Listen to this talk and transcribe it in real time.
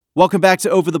Welcome back to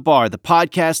Over the Bar, the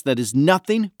podcast that is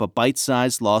nothing but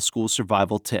bite-sized law school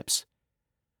survival tips.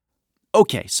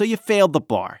 Okay, so you failed the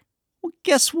bar. Well,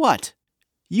 guess what?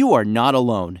 You are not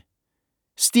alone.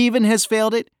 Stephen has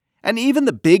failed it, and even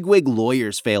the bigwig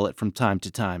lawyers fail it from time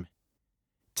to time.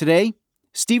 Today,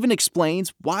 Stephen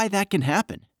explains why that can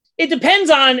happen. It depends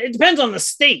on the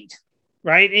state,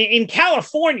 right? In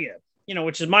California,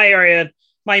 which is my area,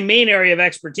 my main area of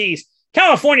expertise,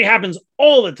 California happens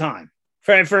all the time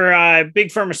for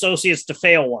big firm associates to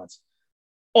fail once.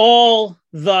 All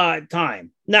the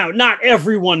time. Now, not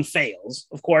everyone fails,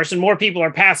 of course, and more people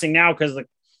are passing now because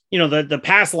the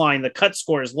pass line, the cut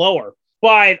score is lower.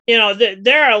 But,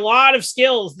 there are a lot of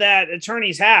skills that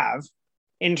attorneys have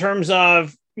in terms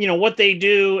of, what they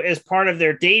do as part of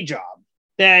their day job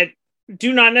that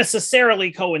do not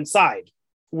necessarily coincide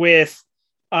with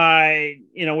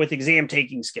exam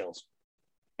taking skills.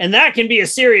 And that can be a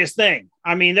serious thing.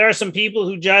 I mean, there are some people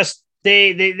who just,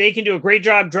 they can do a great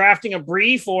job drafting a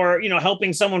brief or,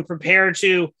 helping someone prepare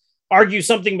to argue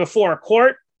something before a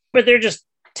court, but they're just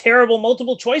terrible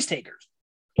multiple choice takers.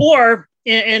 Or,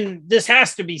 and this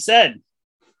has to be said,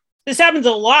 this happens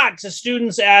a lot to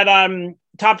students at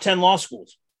top 10 law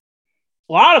schools.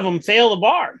 A lot of them fail the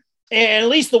bar. And at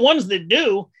least the ones that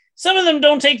do, some of them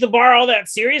don't take the bar all that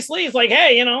seriously. It's like,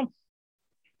 hey,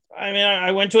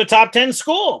 I went to a top 10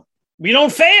 school. We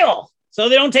don't fail. So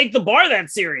they don't take the bar that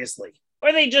seriously.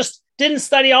 Or they just didn't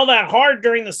study all that hard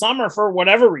during the summer for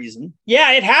whatever reason.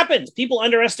 Yeah, it happens. People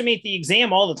underestimate the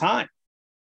exam all the time.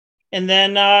 And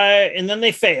then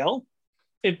they fail.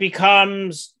 It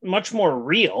becomes much more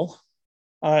real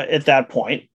at that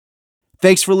point.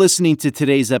 Thanks for listening to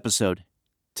today's episode.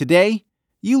 Today,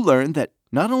 you learned that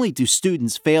not only do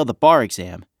students fail the bar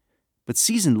exam, but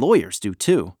seasoned lawyers do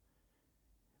too.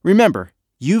 Remember,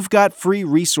 you've got free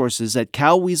resources at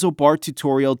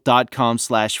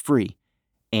calweaselbartutorial.com/free.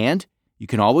 And you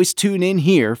can always tune in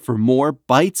here for more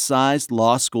bite-sized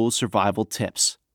law school survival tips.